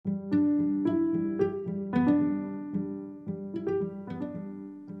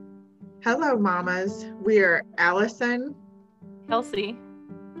Hello, mamas. We're Allison, Kelsey,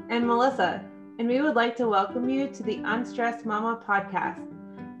 and Melissa, and we would like to welcome you to the Unstressed Mama podcast,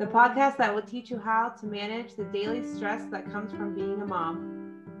 the podcast that will teach you how to manage the daily stress that comes from being a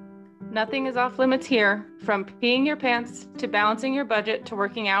mom. Nothing is off limits here. From peeing your pants to balancing your budget to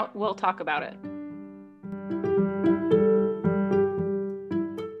working out, we'll talk about it.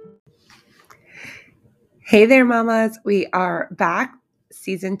 Hey there, mamas. We are back,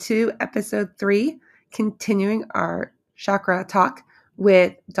 season 2, episode 3, continuing our chakra talk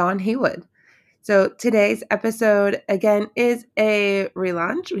with Dawn Haywood. So today's episode, again, is a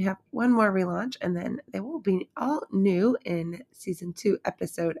relaunch. We have one more relaunch, and then they will be all new in season 2,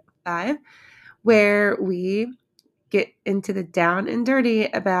 episode 5, where we get into the down and dirty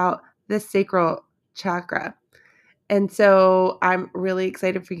about the sacral chakra. And so I'm really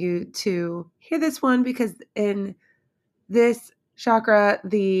excited for you to hear this one because in this chakra,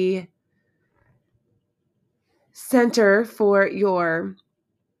 the center for your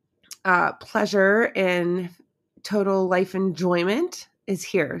pleasure and total life enjoyment is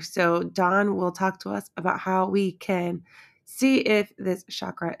here. So Dawn will talk to us about how we can see if this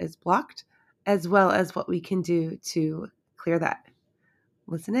chakra is blocked, as well as what we can do to clear that.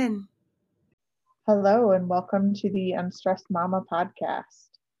 Listen in. Hello, and welcome to the Unstressed Mama podcast.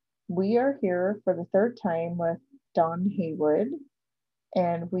 We are here for the third time with Dawn Haywood,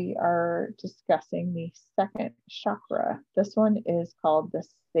 and we are discussing the second chakra. This one is called the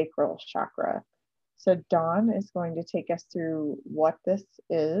sacral chakra. So Dawn is going to take us through what this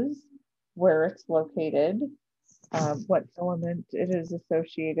is, where it's located, what element it is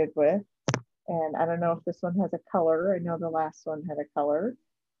associated with. And I don't know if this one has a color. I know the last one had a color.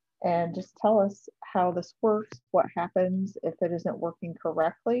 And just tell us how this works, what happens if it isn't working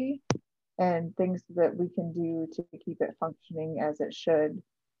correctly, and things that we can do to keep it functioning as it should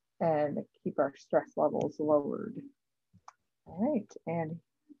and keep our stress levels lowered. All right, and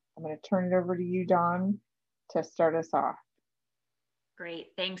I'm going to turn it over to you, Dawn, to start us off. Great.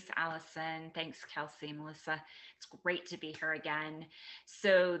 Thanks, Allison. Thanks, Kelsey, Melissa. It's great to be here again.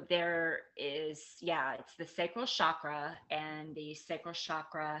 So there is, it's the sacral chakra, and the sacral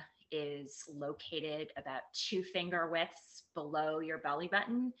chakra is located about 2 finger widths below your belly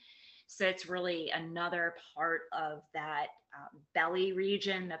button. So it's really another part of that belly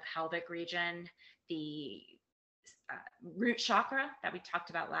region, the pelvic region, the root chakra that we talked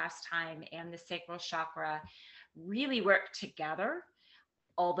about last time, and the sacral chakra really work together.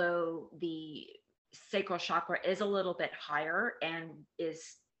 Although the sacral chakra is a little bit higher and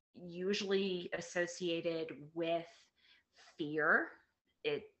is usually associated with fear.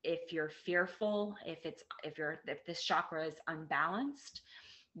 If you're fearful, if this chakra is unbalanced,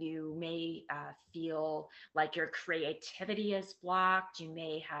 you may feel like your creativity is blocked. You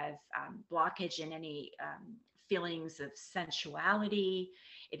may have blockage in any feelings of sensuality.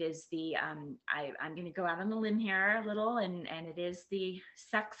 It is the, I'm going to go out on a limb here a little, and it is the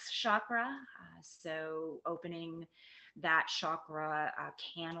sex chakra. So opening that chakra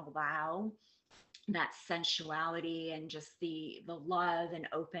can allow that sensuality and just the love and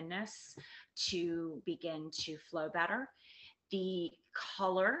openness to begin to flow better. The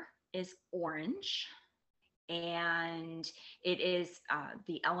color is orange, and it is,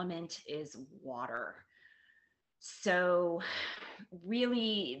 the element is water. So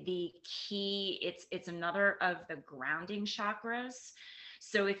really the key, it's another of the grounding chakras.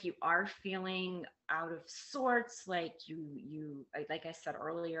 So if you are feeling out of sorts, like like I said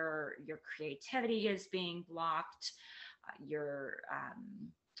earlier, your creativity is being blocked, you're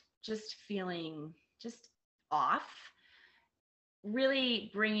just feeling just off,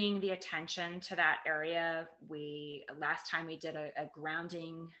 really bringing the attention to that area. Last time we did a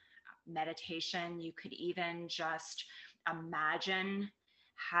grounding meditation. You could even just imagine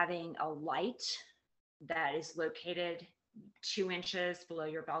having a light that is located 2 inches below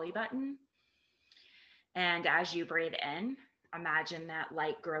your belly button. And as you breathe in, imagine that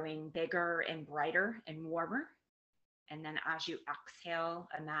light growing bigger and brighter and warmer. And then as you exhale,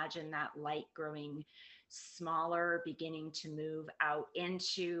 imagine that light growing smaller, beginning to move out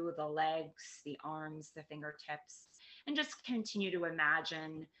into the legs, the arms, the fingertips, and just continue to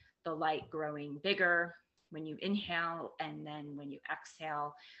imagine the light growing bigger when you inhale, and then when you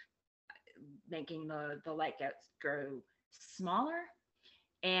exhale, making the light grow smaller.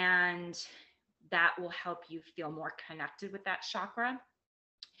 And that will help you feel more connected with that chakra.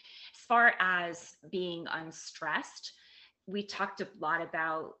 As far as being unstressed, we talked a lot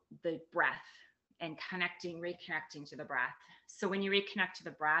about the breath and reconnecting to the breath. So when you reconnect to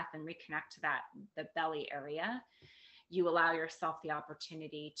the breath and reconnect to the belly area, you allow yourself the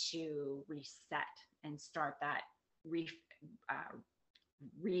opportunity to reset and start that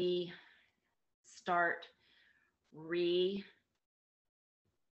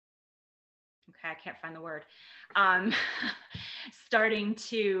okay, I can't find the word. Starting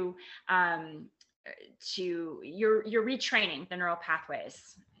to you're retraining the neural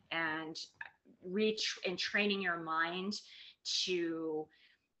pathways and training your mind to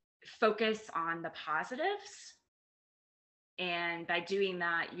focus on the positives. And by doing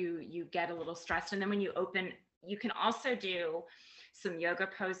that, you get a little stressed. And then when you open, you can also do some yoga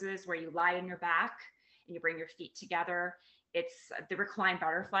poses where you lie on your back and you bring your feet together. It's the reclined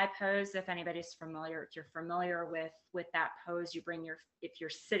butterfly pose. If anybody's familiar, if you're familiar with that pose, if you're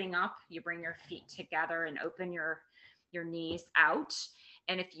sitting up, you bring your feet together and open your knees out.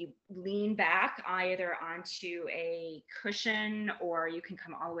 And if you lean back either onto a cushion, or you can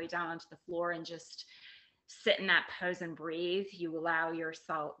come all the way down onto the floor and just sit in that pose and breathe, you allow your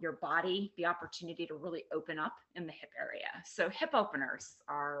body the opportunity to really open up in the hip area. So hip openers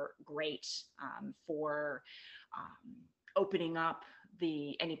are great for opening up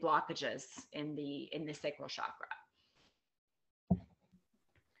any blockages in the sacral chakra.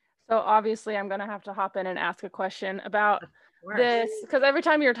 So obviously I'm going to have to hop in and ask a question about this, because every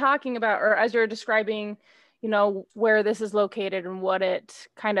time you're talking about, or as you're describing, where this is located and what it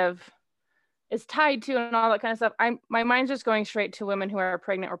kind of is tied to and all that kind of stuff, my mind's just going straight to women who are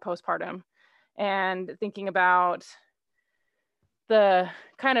pregnant or postpartum and thinking about the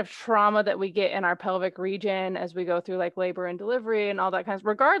kind of trauma that we get in our pelvic region as we go through like labor and delivery and all that kind of,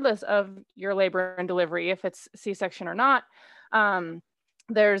 regardless of your labor and delivery, if it's C-section or not.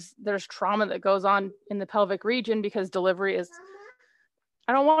 There's trauma that goes on in the pelvic region because delivery is,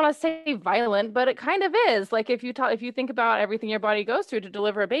 I don't want to say violent, but it kind of is. Like if you think about everything your body goes through to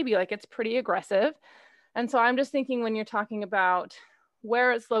deliver a baby, like it's pretty aggressive. And so I'm just thinking, when you're talking about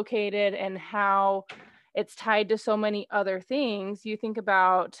where it's located and how it's tied to so many other things, you think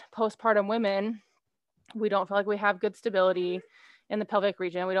about postpartum women, we don't feel like we have good stability in the pelvic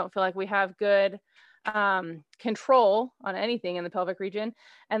region. We don't feel like we have good control on anything in the pelvic region.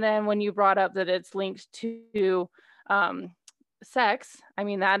 And then when you brought up that it's linked to sex, I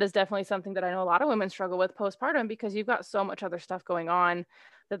mean, that is definitely something that I know a lot of women struggle with postpartum, because you've got so much other stuff going on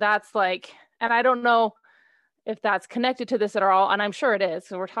that's like, and I don't know if that's connected to this at all, and I'm sure it is,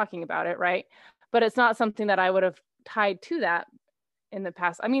 so we're talking about it, right? But it's not something that I would have tied to that in the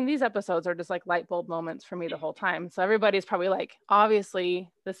past. I mean, these episodes are just like light bulb moments for me the whole time. So everybody's probably like, obviously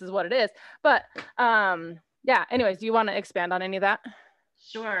this is what it is. But yeah, anyways, do you want to expand on any of that?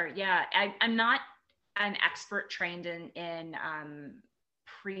 Sure. Yeah. I'm not an expert trained in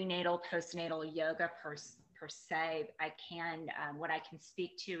prenatal, postnatal yoga per se. What I can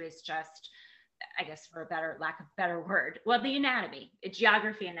speak to is just, I guess, for lack of a better word, well, the anatomy,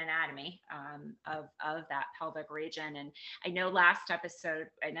 geography and anatomy of that pelvic region. And I know last episode,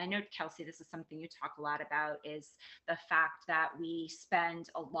 and I know, Kelsey, this is something you talk a lot about, is the fact that we spend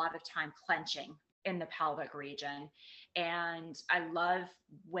a lot of time clenching in the pelvic region. And I love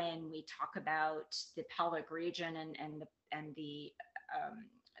when we talk about the pelvic region and the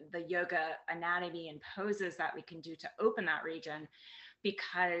yoga anatomy and poses that we can do to open that region,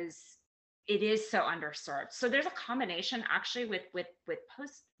 because it is so underserved. So there's a combination actually with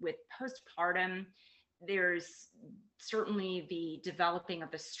postpartum. There's certainly the developing of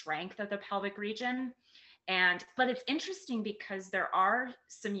the strength of the pelvic region. But it's interesting because there are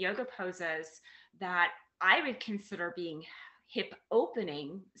some yoga poses that I would consider being hip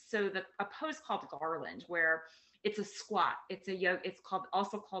opening. So a pose called garland, where it's a squat. It's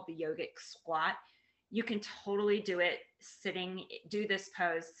also called the yogic squat. You can totally do this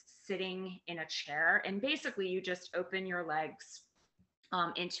pose sitting in a chair. And basically you just open your legs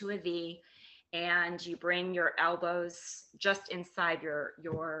into a V, and you bring your elbows just inside your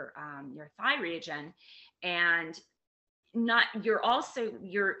thigh region. And you're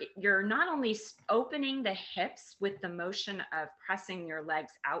not only opening the hips with the motion of pressing your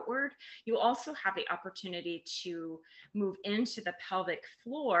legs outward, you also have the opportunity to move into the pelvic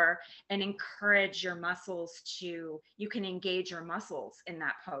floor and encourage your muscles you can engage your muscles in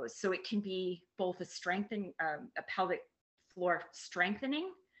that pose. So it can be both a pelvic floor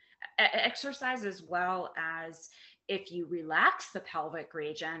strengthening exercise, as well as, if you relax the pelvic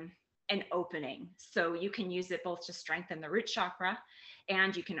region, an opening. So you can use it both to strengthen the root chakra,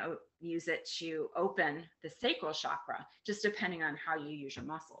 and you can use it to open the sacral chakra, just depending on how you use your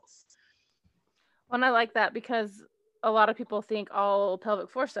muscles. Well, and I like that, because a lot of people think all pelvic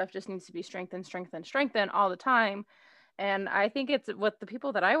floor stuff just needs to be strengthened all the time. And I think it's what the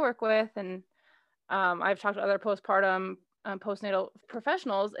people that I work with, and I've talked to other postpartum, postnatal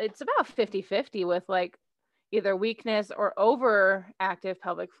professionals. It's about 50-50 with like either weakness or overactive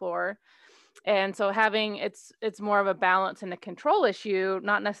pelvic floor. And so it's more of a balance and a control issue,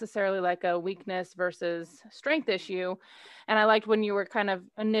 not necessarily like a weakness versus strength issue. And I liked when you were kind of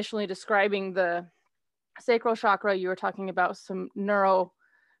initially describing the sacral chakra, you were talking about some neural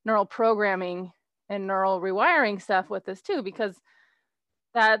programming and neural rewiring stuff with this too, because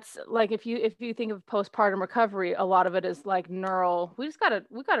that's like, if you think of postpartum recovery, a lot of it is like neural. We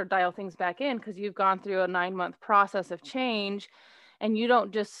gotta dial things back in, because you've gone through a 9-month process of change, and you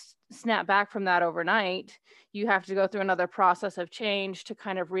don't just snap back from that overnight. You have to go through another process of change to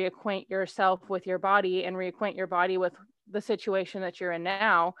kind of reacquaint yourself with your body and reacquaint your body with the situation that you're in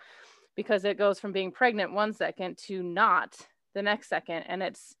now, because it goes from being pregnant 1 second to not the next second. And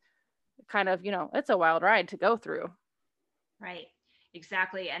it's kind of, it's a wild ride to go through. Right.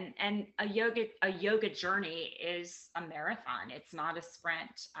 Exactly. And a yoga journey is a marathon. It's not a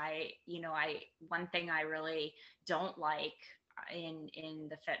sprint. One thing I really don't like in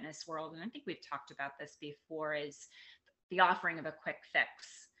the fitness world, and I think we've talked about this before, is the offering of a quick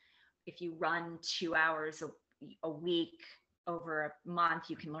fix. If you run 2 hours a week over a month,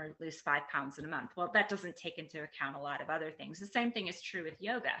 you can lose 5 pounds in a month. Well, that doesn't take into account a lot of other things. The same thing is true with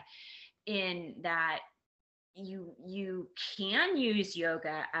yoga, in that you can use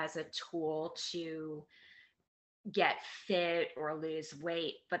yoga as a tool to get fit or lose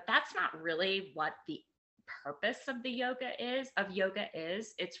weight, but that's not really what the purpose of yoga is.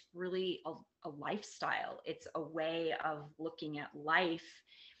 It's really a lifestyle. It's a way of looking at life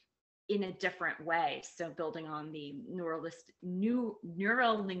in a different way. So building on the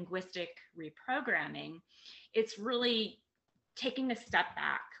neuro-linguistic reprogramming, it's really taking a step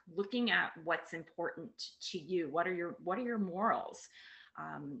back, looking at what's important to you. What are your morals?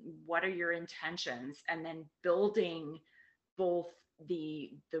 What are your intentions? And then building both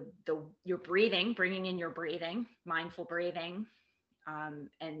your breathing, bringing in your breathing, mindful breathing,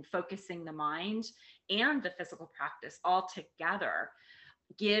 and focusing the mind and the physical practice all together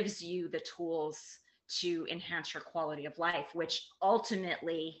gives you the tools to enhance your quality of life, which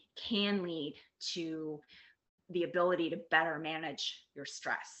ultimately can lead to the ability to better manage your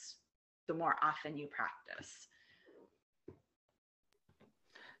stress the more often you practice.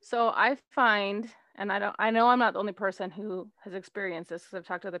 So I find, and I know I'm not the only person who has experienced this, because I've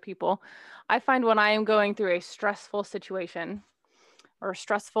talked to other people. I find when I am going through a stressful situation or a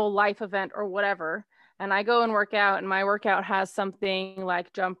stressful life event or whatever, and I go and work out, and my workout has something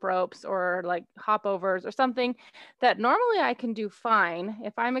like jump ropes or like hop overs or something that normally I can do fine.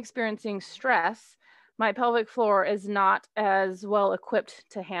 If I'm experiencing stress, my pelvic floor is not as well equipped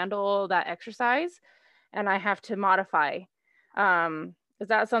to handle that exercise, and I have to modify. Is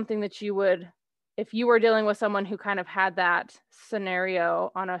that something that you would, if you were dealing with someone who kind of had that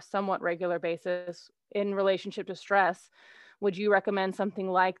scenario on a somewhat regular basis in relationship to stress, would you recommend something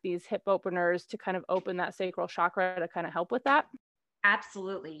like these hip openers to kind of open that sacral chakra to kind of help with that?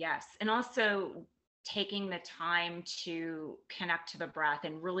 Absolutely, yes. And also taking the time to connect to the breath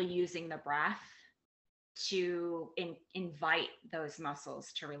and really using the breath to invite those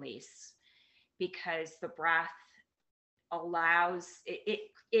muscles to release, because the breath allows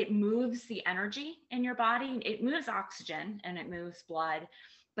it moves the energy in your body. It moves oxygen and it moves blood,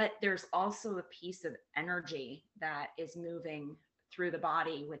 but there's also a piece of energy that is moving through the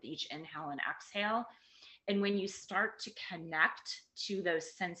body with each inhale and exhale. And when you start to connect to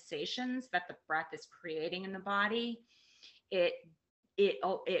those sensations that the breath is creating in the body, it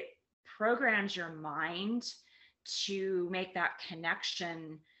programs your mind to make that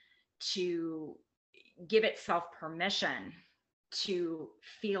connection, to give itself permission to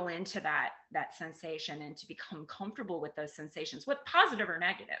feel into that sensation and to become comfortable with those sensations, with positive or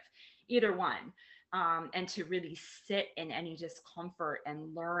negative, either one, and to really sit in any discomfort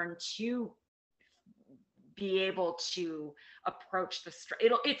and learn to be able to approach the stress.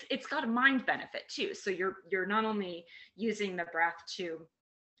 It's got a mind benefit too. So you're not only using the breath to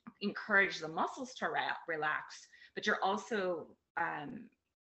encourage the muscles to relax, but you're also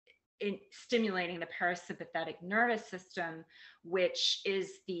in stimulating the parasympathetic nervous system, which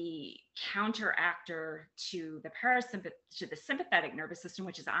is the counteractor to the sympathetic nervous system,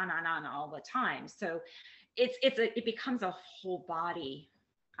 which is on all the time. So it becomes a whole body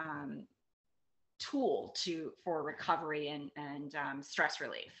tool for recovery and stress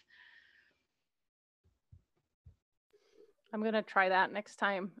relief. I'm going to try that next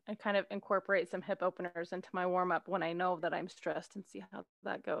time and kind of incorporate some hip openers into my warm up when I know that I'm stressed, and see how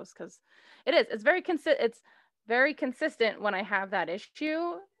that goes. Cause it's very consistent when I have that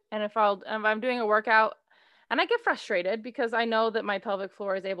issue. And if I'm doing a workout and I get frustrated because I know that my pelvic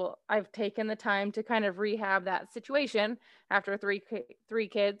floor is I've taken the time to kind of rehab that situation after three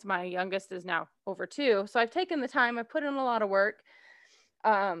kids. My youngest is now over 2. So I've taken the time, I put in a lot of work.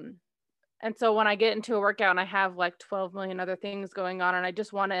 And so when I get into a workout and I have like 12 million other things going on and I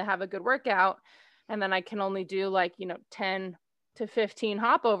just want to have a good workout, and then I can only do like, 10 to 15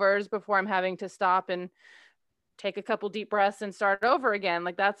 hopovers before I'm having to stop and take a couple deep breaths and start over again.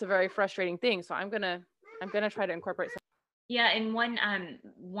 Like that's a very frustrating thing. So I'm going to try to incorporate some. Yeah. And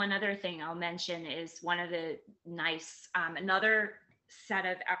one other thing I'll mention is one of the nice, another set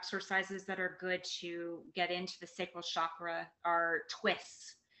of exercises that are good to get into the sacral chakra are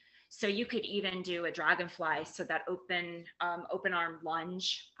twists. So you could even do a dragonfly, so that open arm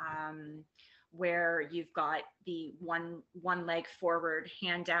lunge, where you've got the one leg forward,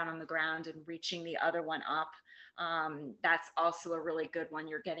 hand down on the ground, and reaching the other one up. That's also a really good one.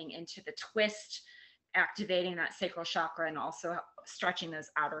 You're getting into the twist, activating that sacral chakra, and also stretching those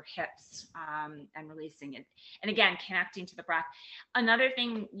outer hips, and releasing it. And again, connecting to the breath. Another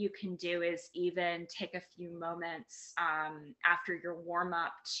thing you can do is even take a few moments after your warm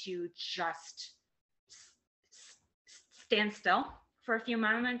up to just stand still for a few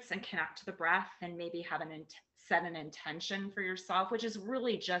moments and connect to the breath, and maybe have set an intention for yourself, which is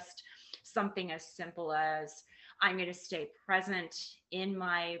really just something as simple as, I'm going to stay present in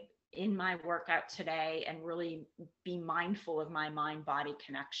my workout today and really be mindful of my mind-body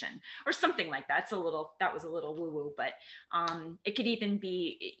connection, or something like that. That was a little woo-woo, but it could even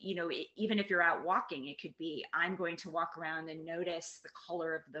be, even if you're out walking, it could be, I'm going to walk around and notice the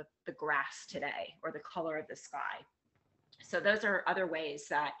color of the grass today, or the color of the sky. So those are other ways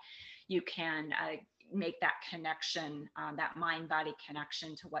that you can make that connection, that mind-body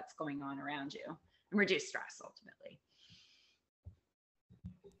connection to what's going on around you, and reduce stress ultimately.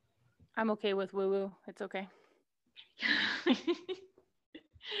 I'm okay with woo-woo. It's okay.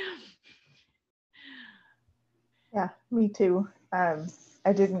 Yeah, me too.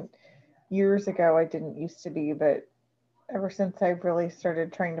 Years ago, I didn't used to be, but ever since I've really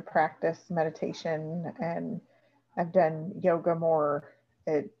started trying to practice meditation and I've done yoga more,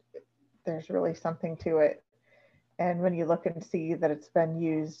 there's really something to it. And when you look and see that it's been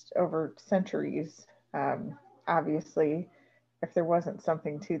used over centuries, obviously, if there wasn't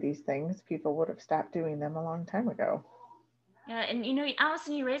something to these things, people would have stopped doing them a long time ago. Yeah, and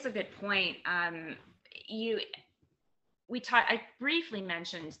Allison, you raise a good point. I briefly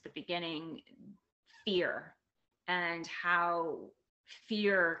mentioned at the beginning fear, and how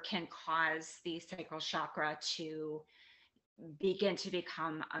fear can cause the sacral chakra to begin to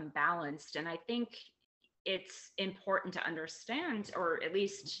become unbalanced. And I think it's important to understand, or at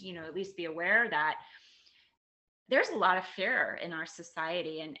least be aware that there's a lot of fear in our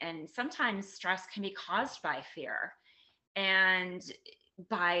society, and sometimes stress can be caused by fear. And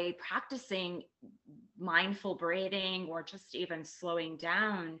by practicing mindful breathing, or just even slowing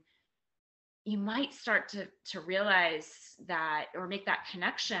down, you might start to realize that, or make that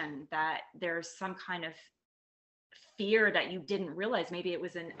connection, that there's some kind of fear that you didn't realize. Maybe it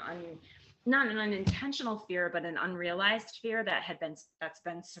was not an unintentional fear, but an unrealized fear that's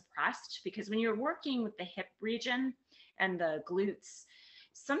been suppressed. Because when you're working with the hip region and the glutes,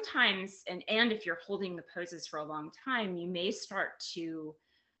 sometimes, and if you're holding the poses for a long time, you may start to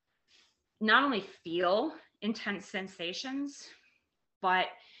not only feel intense sensations, but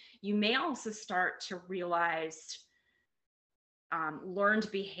you may also start to realize learned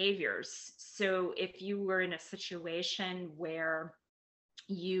behaviors. So if you were in a situation where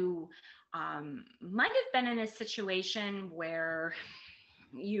you might have been in a situation where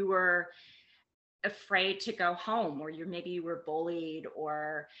you were afraid to go home, or maybe you were bullied,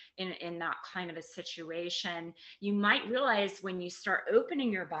 or in that kind of a situation, you might realize when you start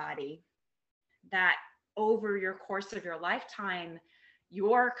opening your body that over your course of your lifetime,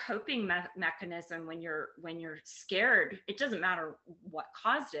 your coping mechanism when you're scared, it doesn't matter what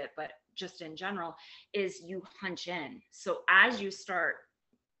caused it, but just in general, is you hunch in. So as you start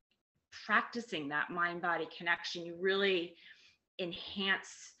practicing that mind-body connection, you really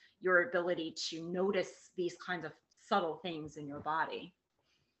enhance your ability to notice these kinds of subtle things in your body.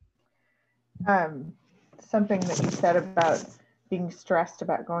 Something that you said about being stressed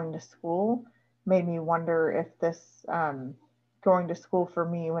about going to school made me wonder if this going to school for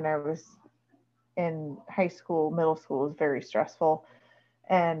me when I was in high school, middle school, was very stressful.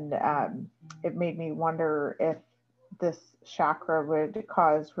 And it made me wonder if this chakra would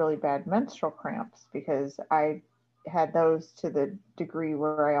cause really bad menstrual cramps, because I had those to the degree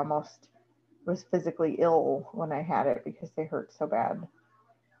where I almost was physically ill when I had it because they hurt so bad.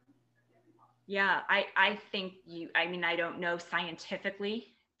 Yeah, I think I mean, I don't know scientifically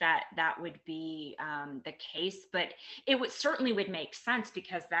that would be the case, but it would certainly would make sense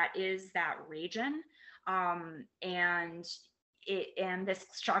because that is that region. And this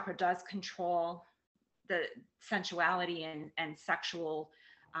chakra does control the sensuality and sexual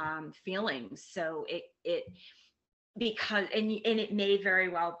feelings. So it because and it may very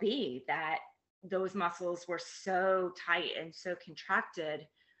well be that those muscles were so tight and so contracted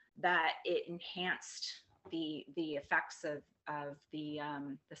that it enhanced the effects of the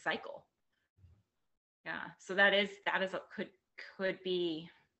cycle. Yeah, so that is could be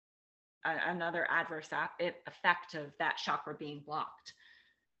another adverse effect of that chakra being blocked.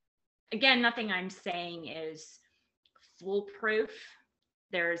 Again, nothing I'm saying is foolproof.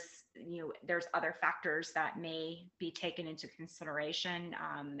 There's there's other factors that may be taken into consideration,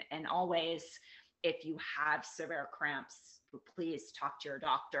 and always, if you have severe cramps, please talk to your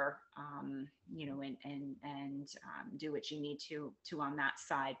doctor, and do what you need to on that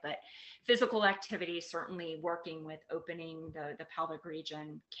side. But physical activity, certainly working with opening the pelvic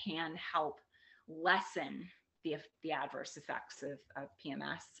region, can help lessen the adverse effects of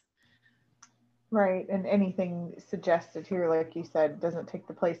PMS. Right. And anything suggested here, like you said, doesn't take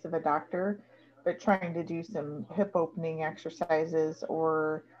the place of a doctor, but trying to do some hip opening exercises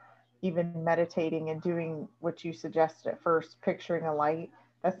or even meditating and doing what you suggested at first, picturing a light,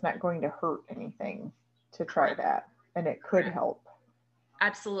 that's not going to hurt anything to try that. And it could help.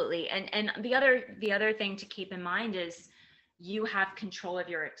 Absolutely. And the other thing to keep in mind is you have control of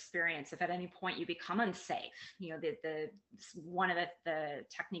your experience. If at any point you become unsafe, the one of the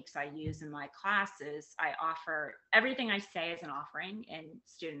techniques I use in my classes, I offer everything I say as an offering, and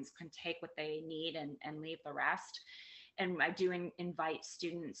students can take what they need and leave the rest. And I do invite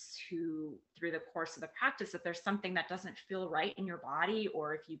students who, through the course of the practice, if there's something that doesn't feel right in your body,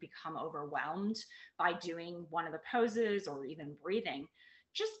 or if you become overwhelmed by doing one of the poses or even breathing,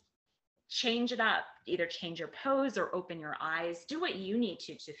 just change it up. Either change your pose or open your eyes. Do what you need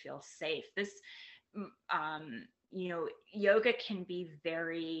to feel safe. This, yoga can be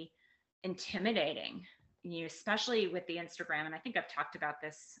very intimidating, especially with the Instagram. And I think I've talked about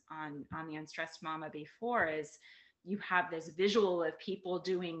this on the Unstressed Mama before, is you have this visual of people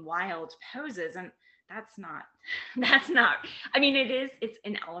doing wild poses, and that's not, I mean, it's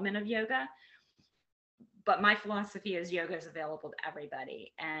an element of yoga, but my philosophy is yoga is available to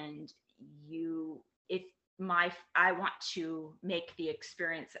everybody. And I want to make the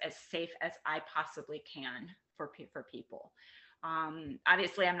experience as safe as I possibly can for people.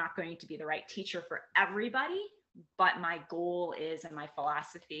 Obviously, I'm not going to be the right teacher for everybody, but my goal is, and my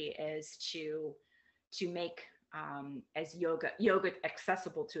philosophy is to make as yoga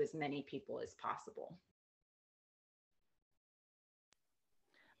accessible to as many people as possible.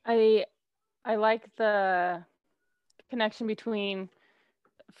 I like the connection between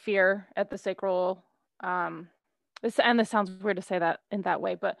fear at the sacral. This sounds weird to say that in that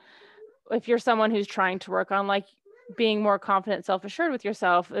way, but if you're someone who's trying to work on like being more confident, self-assured with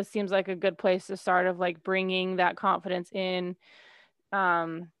yourself, it seems like a good place to start, of like bringing that confidence in.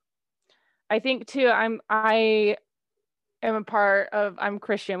 I think too, I am a part of, I'm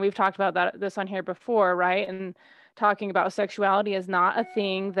Christian. We've talked about this on here before, right? And talking about sexuality is not a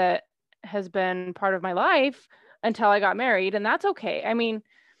thing that has been part of my life until I got married. And that's okay. I mean,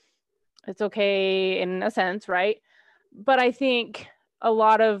 it's okay in a sense, right? But I think a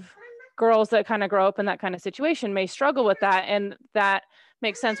lot of girls that kind of grow up in that kind of situation may struggle with that. And that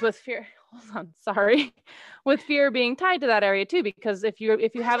makes sense with fear. Hold on, sorry. With fear being tied to that area too, because if you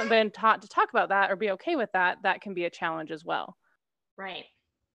haven't been taught to talk about that or be okay with that, that can be a challenge as well. Right.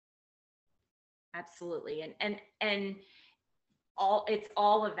 Absolutely. And it's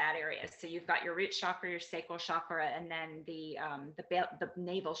all of that area. So you've got your root chakra, your sacral chakra, and then the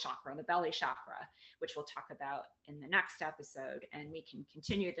navel chakra, the belly chakra, which we'll talk about in the next episode, and we can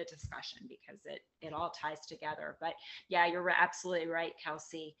continue the discussion because it all ties together. But yeah, you're absolutely right,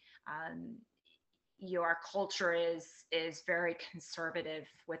 Kelsey. Your culture is very conservative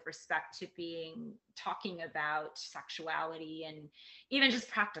with respect to talking about sexuality, and even just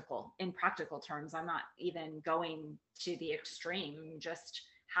in practical terms. I'm not even going to the extreme. Just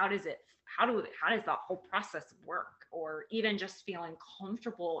how does the whole process work, or even just feeling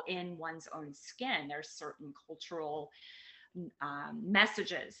comfortable in one's own skin. There's certain cultural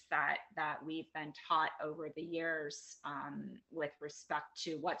messages that we've been taught over the years with respect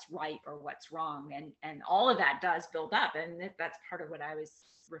to what's right or what's wrong, and all of that does build up. And that's part of what I was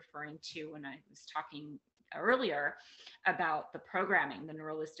referring to when I was talking earlier about the programming, the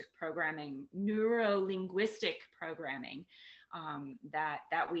neurolinguistic programming.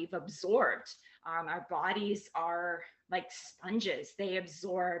 that we've absorbed. Our bodies are like sponges. They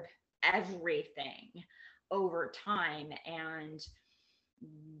absorb everything over time. And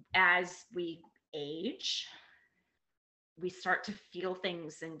as we age, we start to feel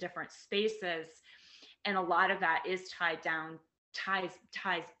things in different spaces. And a lot of that is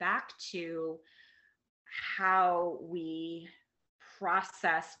ties back to how we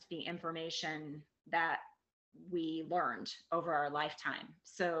processed the information that we learned over our lifetime.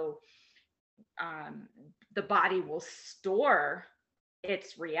 So the body will store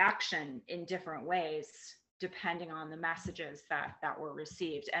its reaction in different ways depending on the messages that were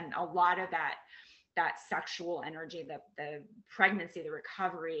received. And a lot of that sexual energy, the pregnancy, the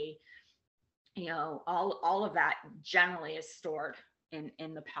recovery, all of that generally is stored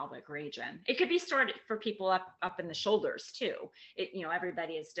in the pelvic region. It could be stored for people up in the shoulders too.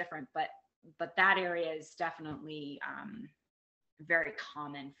 Everybody is different, but that area is definitely very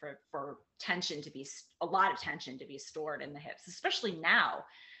common for a lot of tension to be stored in the hips, especially now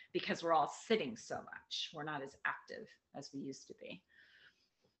because we're all sitting so much. We're not as active as we used to be.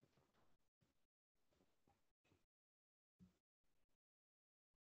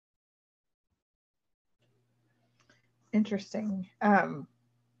 Interesting. And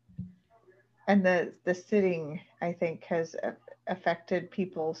the sitting, I think, has affected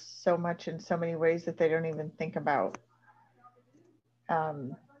people so much in so many ways that they don't even think about.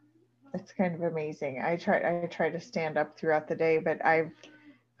 It's kind of amazing. I try to stand up throughout the day, but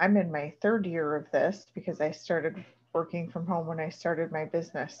I'm in my third year of this because I started working from home when I started my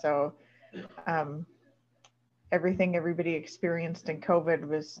business. So everything everybody experienced in COVID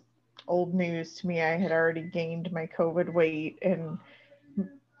was old news to me. I had already gained my COVID weight, and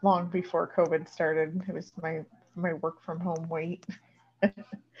long before COVID started, it was my work from home weight,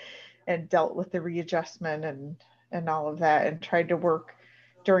 and dealt with the readjustment and all of that, and tried to work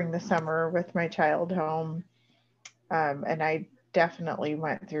during the summer with my child home. And I definitely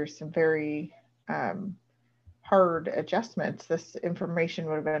went through some very hard adjustments. This information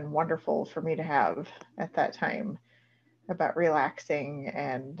would have been wonderful for me to have at that time about relaxing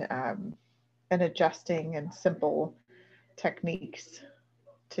and adjusting and simple techniques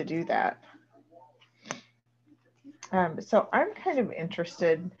to do that. So I'm kind of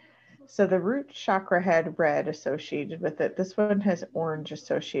interested. So the root chakra had red associated with it. This one has orange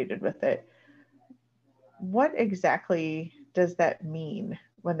associated with it. What exactly does that mean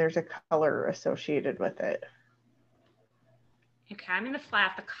when there's a color associated with it? Okay, I'm going to fly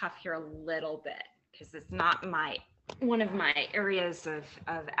off the cuff here a little bit because it's not one of my areas of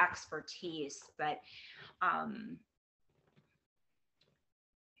expertise, but I'm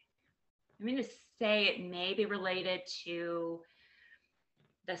going to say it may be related to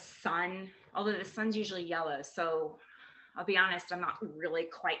the sun, although the sun's usually yellow. So I'll be honest, I'm not really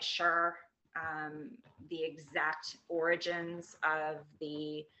quite sure the exact origins of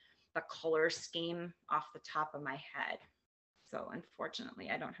the color scheme off the top of my head. So unfortunately,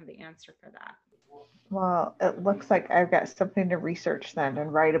 I don't have the answer for that. Well, it looks like I've got something to research then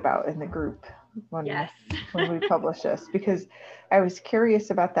and write about in the group when we publish this, because I was curious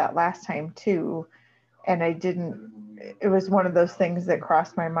about that last time too. And it was one of those things that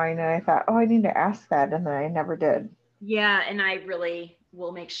crossed my mind, and I thought, oh, I need to ask that. And then I never did. Yeah. And I really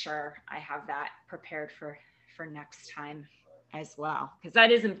will make sure I have that prepared for next time as well, because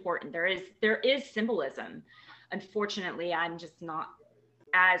that is important. There is symbolism. Unfortunately, I'm just not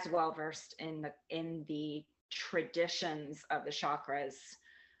as well versed in the traditions of the chakras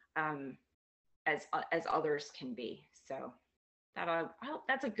as others can be. So I hope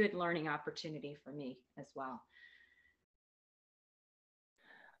that's a good learning opportunity for me as well.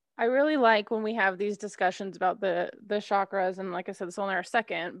 I really like when we have these discussions about the chakras, and like I said, this is only our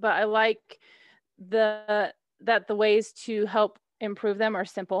second, but I like that the ways to help improve them are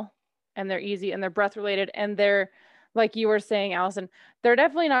simple and they're easy and they're breath related, and they're, like you were saying, Allison, they're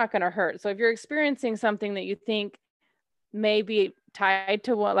definitely not going to hurt. So if you're experiencing something that you think may be tied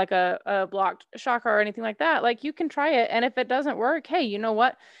to what, like a blocked chakra or anything like that, like you can try it. And if it doesn't work, hey, you know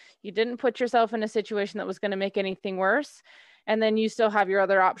what? You didn't put yourself in a situation that was going to make anything worse. And then you still have your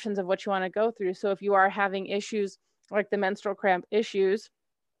other options of what you want to go through. So if you are having issues like the menstrual cramp issues,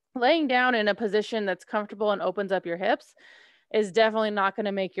 laying down in a position that's comfortable and opens up your hips is definitely not going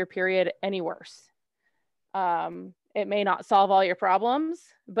to make your period any worse. It may not solve all your problems,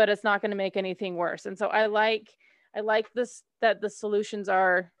 but it's not going to make anything worse. And so I like this, that the solutions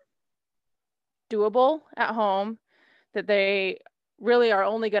are doable at home, that they really are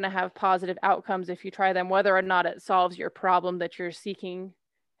only going to have positive outcomes if you try them, whether or not it solves your problem that you're seeking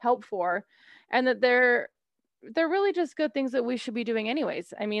help for, and that they're they're really just good things that we should be doing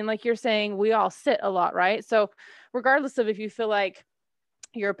anyways. I mean, like you're saying, we all sit a lot, right? So regardless of if you feel like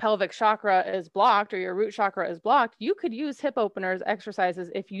your pelvic chakra is blocked or your root chakra is blocked, you could use hip openers exercises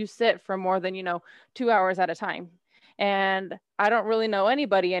if you sit for more than, 2 hours at a time. And I don't really know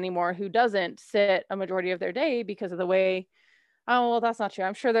anybody anymore who doesn't sit a majority of their day because of the way, oh, well, that's not true.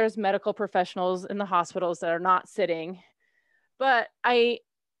 I'm sure there's medical professionals in the hospitals that are not sitting. But I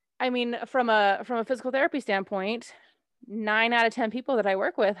mean, from a physical therapy standpoint, 9 out of 10 people that I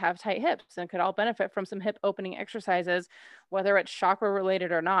work with have tight hips and could all benefit from some hip opening exercises, whether it's chakra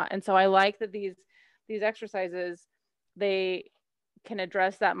related or not. And so I like that these exercises, they can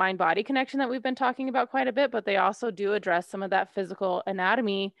address that mind body connection that we've been talking about quite a bit, but they also do address some of that physical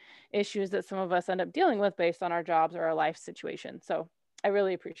anatomy issues that some of us end up dealing with based on our jobs or our life situation. So I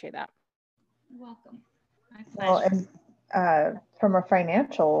really appreciate that. You're welcome. My Well, pleasure. and from a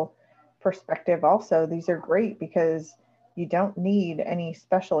financial perspective also, these are great because you don't need any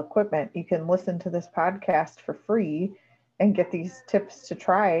special equipment. You can listen to this podcast for free and get these tips to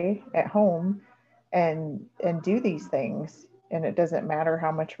try at home and do these things. And it doesn't matter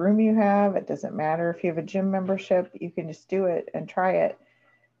how much room you have. It doesn't matter if you have a gym membership. You can just do it and try it.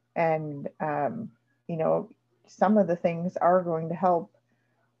 And, some of the things are going to help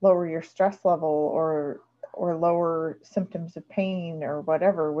lower your stress level or lower symptoms of pain or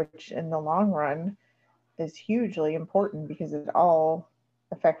whatever, which in the long run is hugely important because it all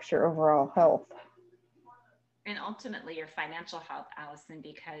affects your overall health. And ultimately your financial health, Allison,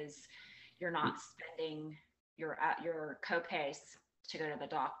 because you're not spending your copays to go to the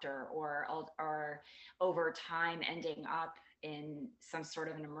doctor or over time ending up in some sort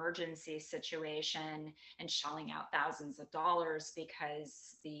of an emergency situation and shelling out thousands of dollars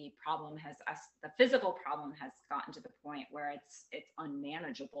because the physical problem has gotten to the point where it's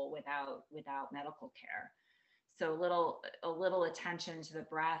unmanageable without medical care. So a little attention to the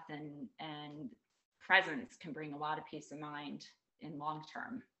breath and presence can bring a lot of peace of mind in long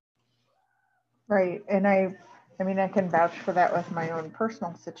term. Right. And I mean, I can vouch for that with my own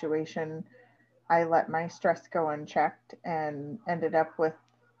personal situation. I let my stress go unchecked and ended up with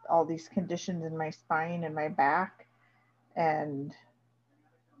all these conditions in my spine and my back. And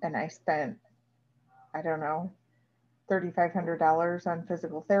I spent, I don't know, $3,500 on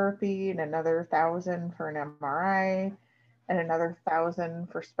physical therapy and another $1,000 for an MRI and another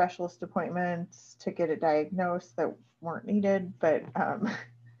 $1,000 for specialist appointments to get it diagnosed that weren't needed. But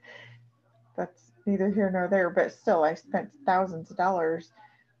that's neither here nor there. But still, I spent thousands of dollars,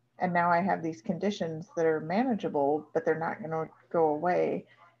 and now I have these conditions that are manageable, but they're not going to go away.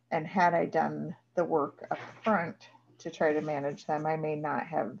 And had I done the work up front to try to manage them, I may not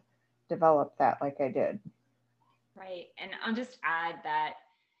have developed that like I did. Right. And I'll just add that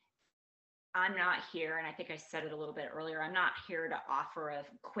I'm not here, and I think I said it a little bit earlier, I'm not here to offer a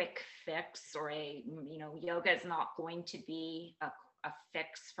quick fix or yoga is not going to be a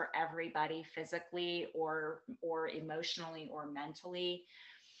fix for everybody physically or emotionally or mentally.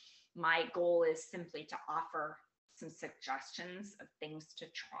 My goal is simply to offer some suggestions of things to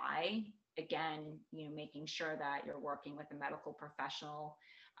try. Again, making sure that you're working with a medical professional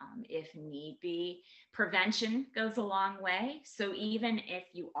if need be. Prevention goes a long way. So even if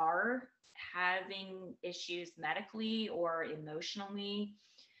you are having issues medically or emotionally,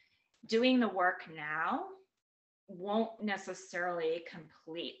 doing the work now won't necessarily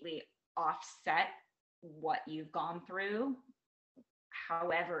completely offset what you've gone through.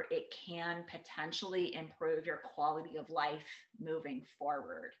 However, it can potentially improve your quality of life moving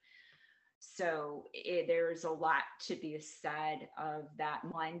forward. So there's a lot to be said of that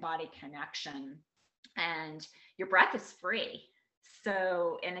mind-body connection, and your breath is free.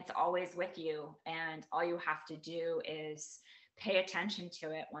 So, and it's always with you, and all you have to do is pay attention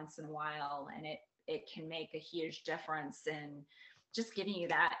to it once in a while, and it can make a huge difference in just giving you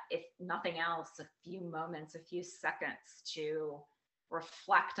that, if nothing else, a few moments, a few seconds to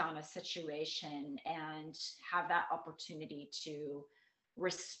reflect on a situation and have that opportunity to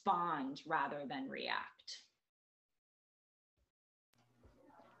respond rather than react.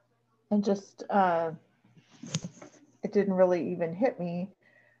 And just, it didn't really even hit me.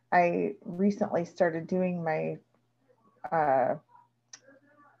 I recently started doing my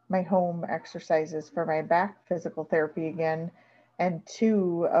home exercises for my back physical therapy again. And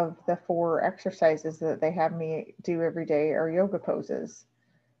 2 of the 4 exercises that they have me do every day are yoga poses.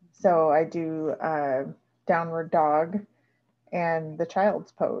 So I do downward dog and the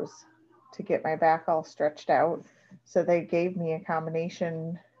child's pose to get my back all stretched out. So they gave me a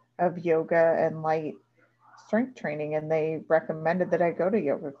combination of yoga and light strength training, and they recommended that I go to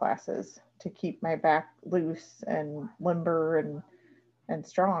yoga classes to keep my back loose and limber and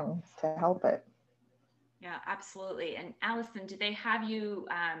strong to help it. Yeah, absolutely. And Allison, did they have you,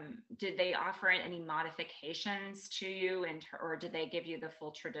 did they offer any modifications to you, or did they give you the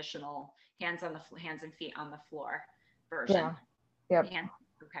full traditional hands and feet on the floor version? Yeah. Yep.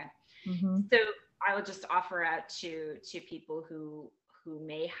 Okay. Mm-hmm. So I would just offer out to people who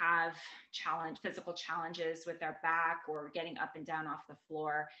may have physical challenges with their back or getting up and down off the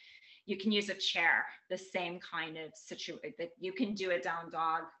floor. You can use a chair, the same kind of situation that you can do a down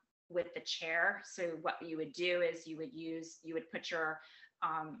dog with the chair. So what you would do is you would put your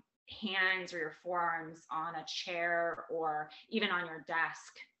hands or your forearms on a chair or even on your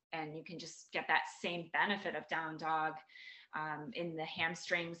desk, and you can just get that same benefit of down dog in the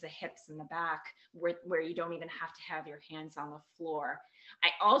hamstrings, the hips, and the back, where you don't even have to have your hands on the floor. I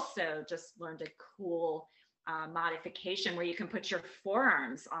also just learned a cool modification where you can put your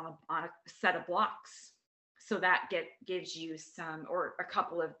forearms on a set of blocks. So that gives you some, or a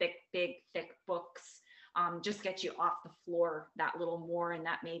couple of big, thick books, just get you off the floor that little more, and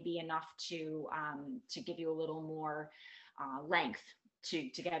that may be enough to give you a little more length to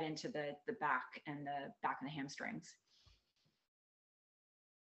get into the back and the hamstrings.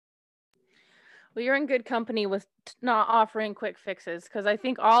 Well, you're in good company with not offering quick fixes, because I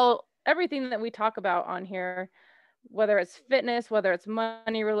think everything that we talk about on here, whether it's fitness, whether it's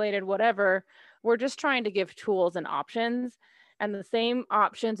money related, whatever, we're just trying to give tools and options. And the same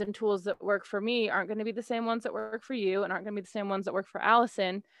options and tools that work for me aren't going to be the same ones that work for you, and aren't going to be the same ones that work for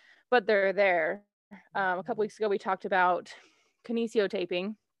Allison, but they're there. A couple weeks ago, we talked about kinesio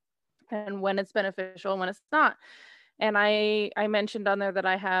taping and when it's beneficial and when it's not. And I mentioned on there that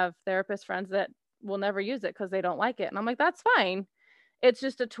I have therapist friends that will never use it because they don't like it. And I'm like, that's fine. It's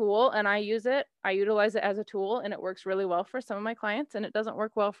just a tool, and I utilize it as a tool, and it works really well for some of my clients, and it doesn't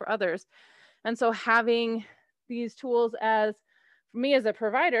work well for others. And so having these tools for me as a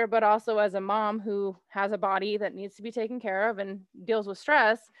provider, but also as a mom who has a body that needs to be taken care of and deals with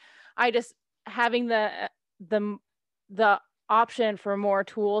stress, having the option for more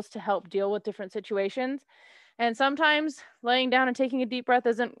tools to help deal with different situations. And sometimes laying down and taking a deep breath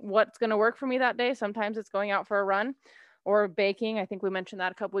isn't what's going to work for me that day. Sometimes it's going out for a run or baking. I think we mentioned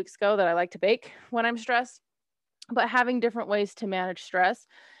that a couple weeks ago, that I like to bake when I'm stressed. But having different ways to manage stress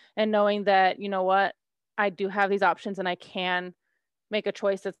and knowing that, you know what, I do have these options and I can make a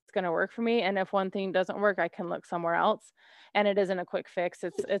choice that's going to work for me. And if one thing doesn't work, I can look somewhere else. And it isn't a quick fix.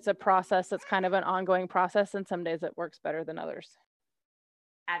 It's a process that's kind of an ongoing process. And some days it works better than others.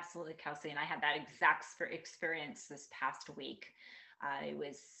 Absolutely, Kelsey. And I had that exact experience this past week. I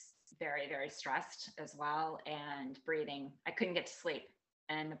was very, very stressed as well, and breathing. I couldn't get to sleep,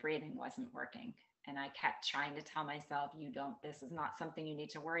 and the breathing wasn't working. And I kept trying to tell myself, this is not something you need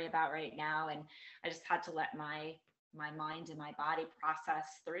to worry about right now. And I just had to let my mind and my body process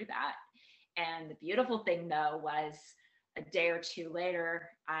through that. And the beautiful thing, though, was a day or two later,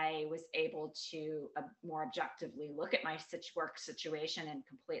 I was able to more objectively look at my work situation and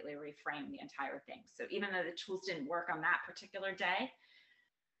completely reframe the entire thing. So even though the tools didn't work on that particular day,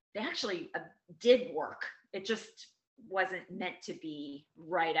 they actually did work. It just wasn't meant to be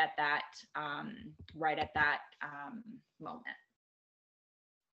right at that moment.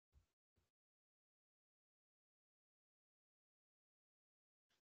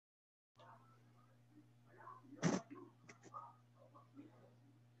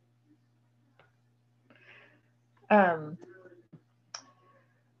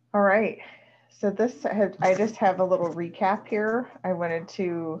 All right. So I just have a little recap here. I wanted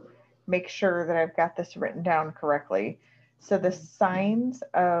to make sure that I've got this written down correctly. So the signs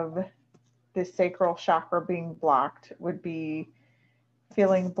of the sacral chakra being blocked would be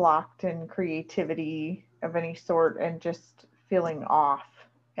feeling blocked in creativity of any sort, and just feeling off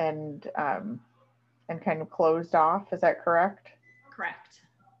and kind of closed off. Is that correct? Correct.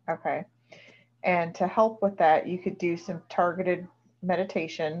 Okay. And to help with that, you could do some targeted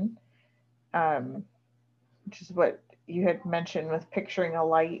meditation, which is what you had mentioned, with picturing a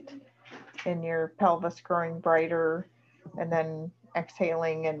light in your pelvis growing brighter, and then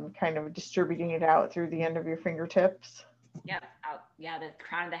exhaling and kind of distributing it out through the end of your fingertips. Yep. Out. Yeah. The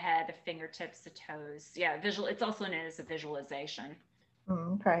crown of the head, the fingertips, the toes. Yeah. It's also known as a visualization.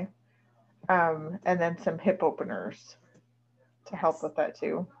 Okay. And then some hip openers to help with that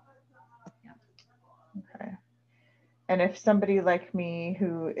too. Yep. Okay. And if somebody like me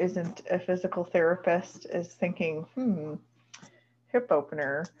who isn't a physical therapist is thinking, hip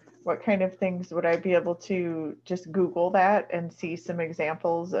opener, what kind of things would I be able to just Google that and see some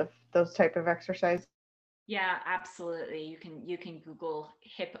examples of those type of exercises? Yeah, absolutely. You can Google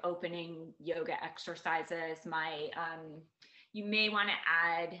hip opening yoga exercises. You may want to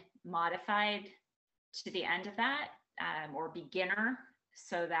add modified to the end of that, or beginner,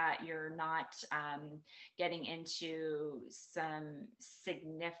 so that you're not getting into some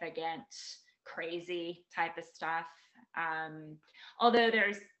significant crazy type of stuff. Although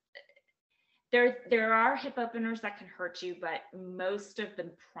there are hip openers that can hurt you, but most of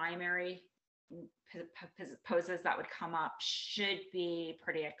the primary poses that would come up should be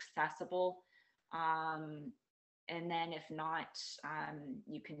pretty accessible. And then if not,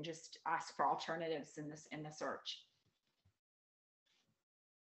 you can just ask for alternatives in the search.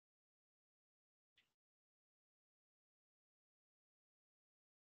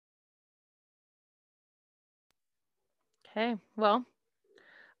 Okay, well,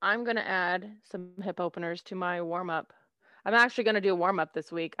 I'm going to add some hip openers to my warm-up. I'm actually going to do a warm-up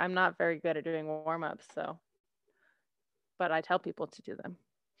this week. I'm not very good at doing warm-ups, but I tell people to do them.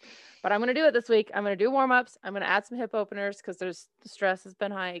 But I'm going to do it this week. I'm going to do warm-ups. I'm going to add some hip openers because the stress has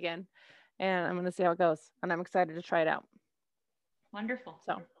been high again. And I'm going to see how it goes. And I'm excited to try it out. Wonderful.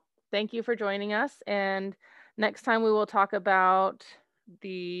 So thank you for joining us. And next time we will talk about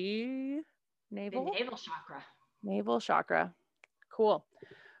the navel chakra. Navel chakra. Cool.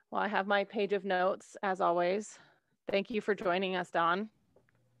 Well, I have my page of notes as always. Thank you for joining us, Dawn.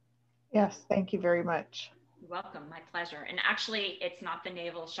 Yes, thank you very much. You're welcome. My pleasure. And actually, it's not the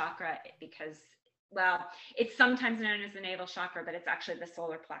navel chakra because, well, it's sometimes known as the navel chakra, but it's actually the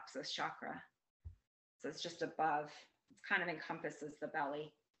solar plexus chakra. So it's just above. It kind of encompasses the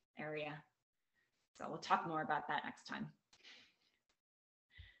belly area. So we'll talk more about that next time.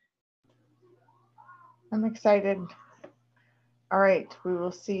 I'm excited. All right, we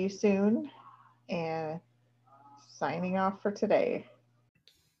will see you soon, and signing off for today.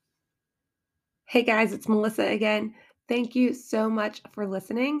 Hey guys, it's Melissa again. Thank you so much for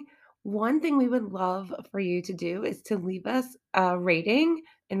listening. One thing we would love for you to do is to leave us a rating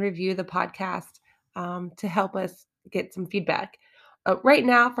and review the podcast to help us get some feedback. Right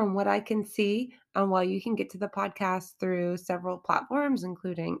now, from what I can see, while you can get to the podcast through several platforms,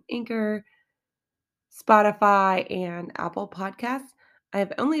 including Anchor, Spotify, and Apple Podcasts,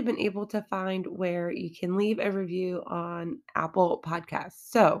 I've only been able to find where you can leave a review on Apple Podcasts.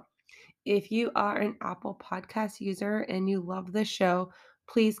 So if you are an Apple Podcast user and you love the show,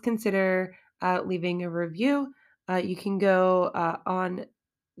 please consider leaving a review. You can go on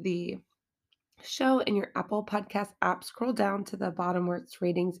the show in your Apple Podcast app, scroll down to the bottom where it's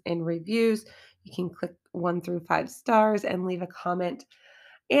ratings and reviews. You can click 1 through 5 stars and leave a comment.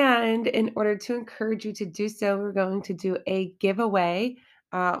 And in order to encourage you to do so, we're going to do a giveaway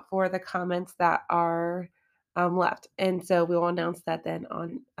for the comments that are left. And so we will announce that then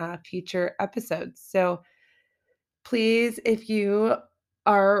on future episodes. So please, if you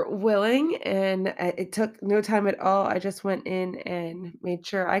are willing, and it took no time at all, I just went in and made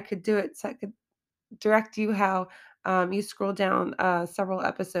sure I could do it so I could direct you how you scroll down several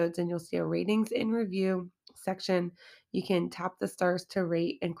episodes and you'll see a ratings and review section. You can tap the stars to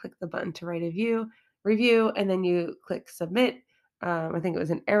rate and click the button to write a review, and then you click submit. I think it was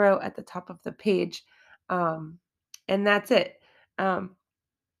an arrow at the top of the page. And that's it.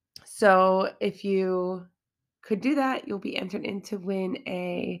 So if you could do that, you'll be entered in to win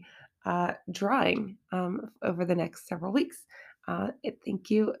a drawing over the next several weeks. Thank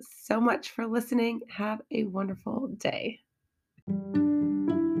you so much for listening. Have a wonderful day.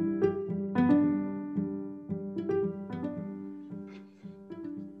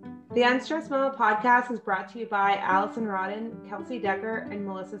 The Unstressed Mama podcast is brought to you by Allison Rodden, Kelsey Decker, and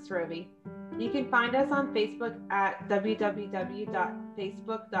Melissa Srovi. You can find us on Facebook at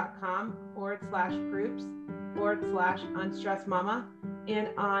www.facebook.com/groups/unstressedmama and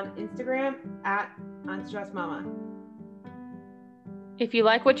on Instagram at unstressedmama. If you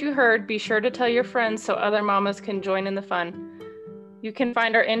like what you heard, be sure to tell your friends so other mamas can join in the fun. You can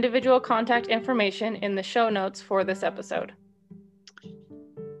find our individual contact information in the show notes for this episode.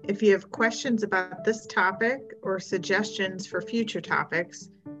 If you have questions about this topic or suggestions for future topics,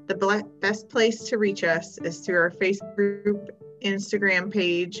 the best place to reach us is through our Facebook group, Instagram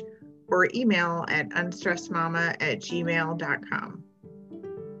page, or email at unstressedmama@gmail.com.